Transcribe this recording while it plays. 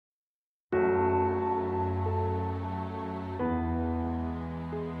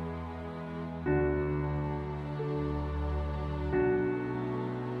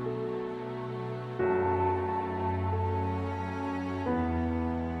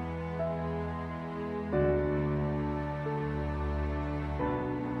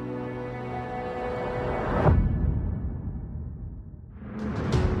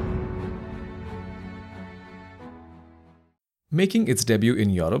Making its debut in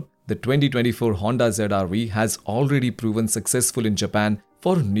Europe, the 2024 Honda ZR-V has already proven successful in Japan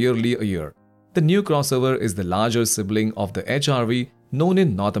for nearly a year. The new crossover is the larger sibling of the HR-V known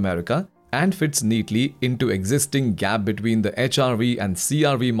in North America and fits neatly into existing gap between the HR-V and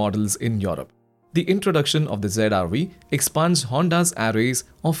CR-V models in Europe. The introduction of the ZR-V expands Honda's arrays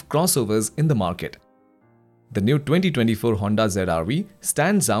of crossovers in the market. The new 2024 Honda ZR-V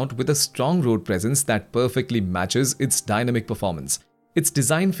stands out with a strong road presence that perfectly matches its dynamic performance. Its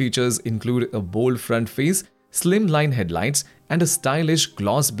design features include a bold front face, slimline headlights, and a stylish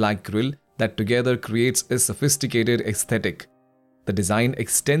gloss black grille that together creates a sophisticated aesthetic. The design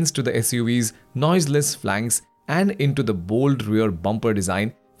extends to the SUV's noiseless flanks and into the bold rear bumper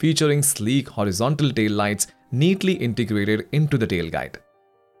design, featuring sleek horizontal taillights neatly integrated into the tailgate.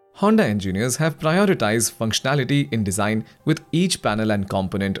 Honda engineers have prioritized functionality in design, with each panel and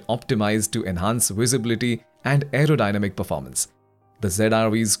component optimized to enhance visibility and aerodynamic performance. The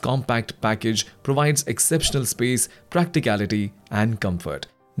ZR-V's compact package provides exceptional space, practicality, and comfort,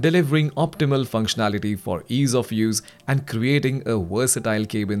 delivering optimal functionality for ease of use and creating a versatile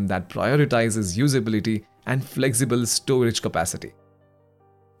cabin that prioritizes usability and flexible storage capacity.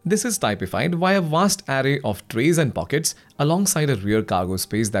 This is typified by a vast array of trays and pockets alongside a rear cargo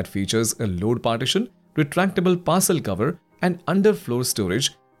space that features a load partition, retractable parcel cover, and underfloor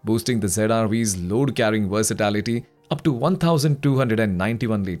storage, boosting the ZR-V's load-carrying versatility up to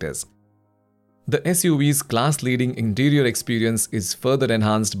 1,291 liters. The SUV's class-leading interior experience is further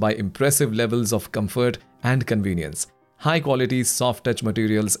enhanced by impressive levels of comfort and convenience. High-quality soft-touch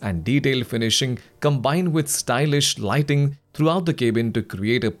materials and detailed finishing combine with stylish lighting throughout the cabin to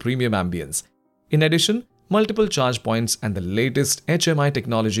create a premium ambience. In addition, multiple charge points and the latest HMI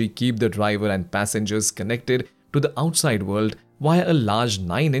technology keep the driver and passengers connected to the outside world via a large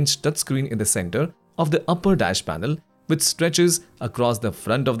 9-inch touchscreen in the center of the upper dash panel, which stretches across the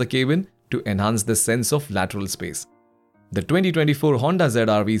front of the cabin to enhance the sense of lateral space. The 2024 Honda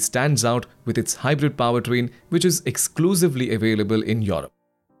ZR-V stands out with its hybrid powertrain, which is exclusively available in Europe.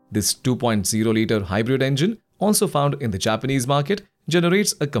 This 2.0-liter hybrid engine, also found in the Japanese market,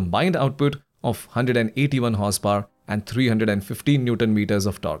 generates a combined output of 181 horsepower and 315 Nm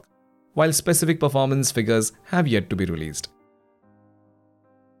of torque, while specific performance figures have yet to be released.